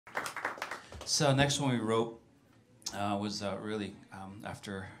So next one we wrote was really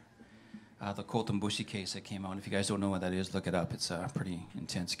after the Colten Boushie case that came out. If you guys don't know what that is, look it up. It's a pretty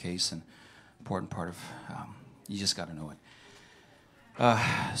intense case and important part of, you just got to know it.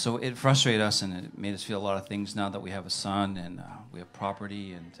 So it frustrated us and it made us feel a lot of things now that we have a son and we have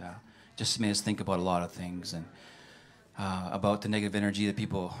property, and just made us think about a lot of things and about the negative energy that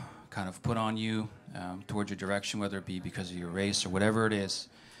people kind of put on you towards your direction, whether it be because of your race or whatever it is.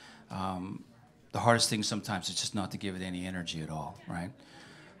 The hardest thing sometimes is just not to give it any energy at all, right?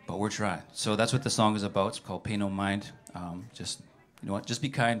 But we're trying. So that's what the song is about. It's called Pay No Mind. Just, you know what, just be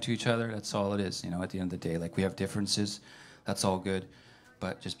kind to each other. That's all it is, you know, at the end of the day. Like, we have differences. That's all good.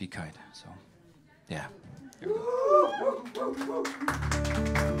 But just be kind. So, yeah. Here we go.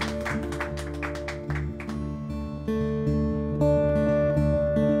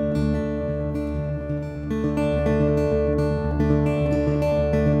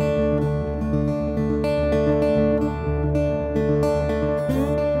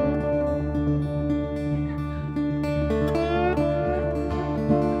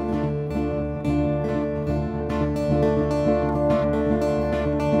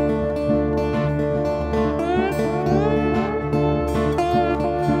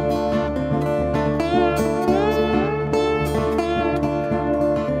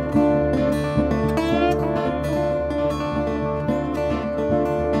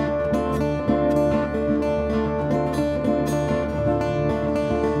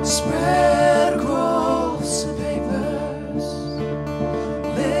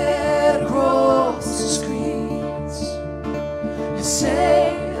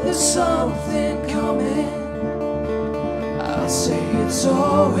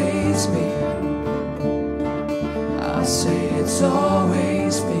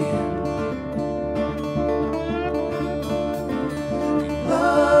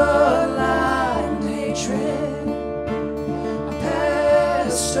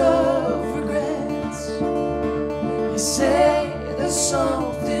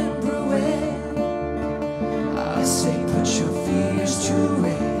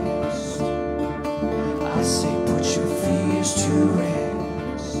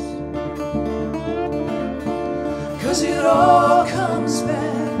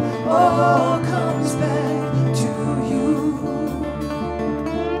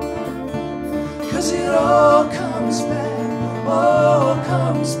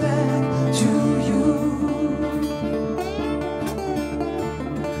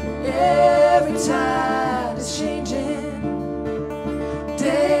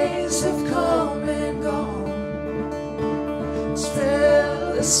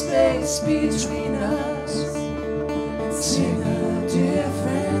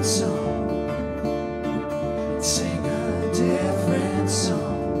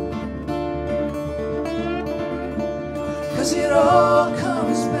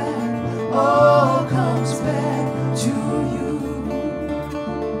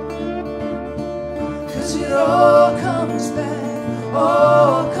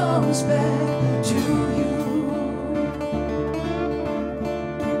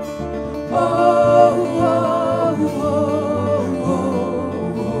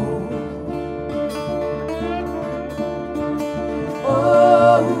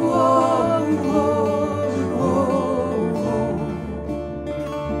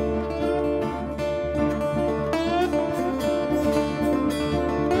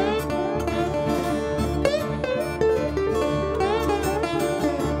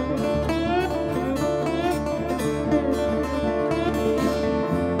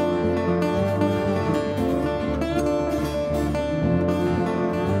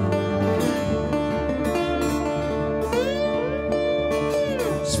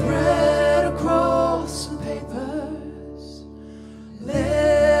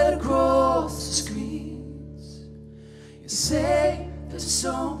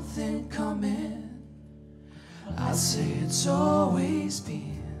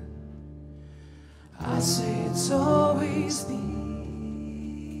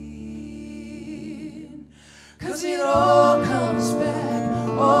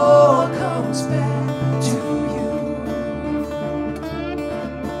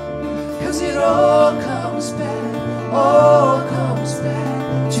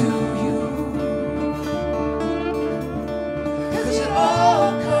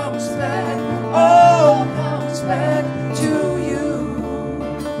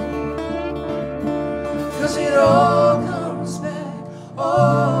 It all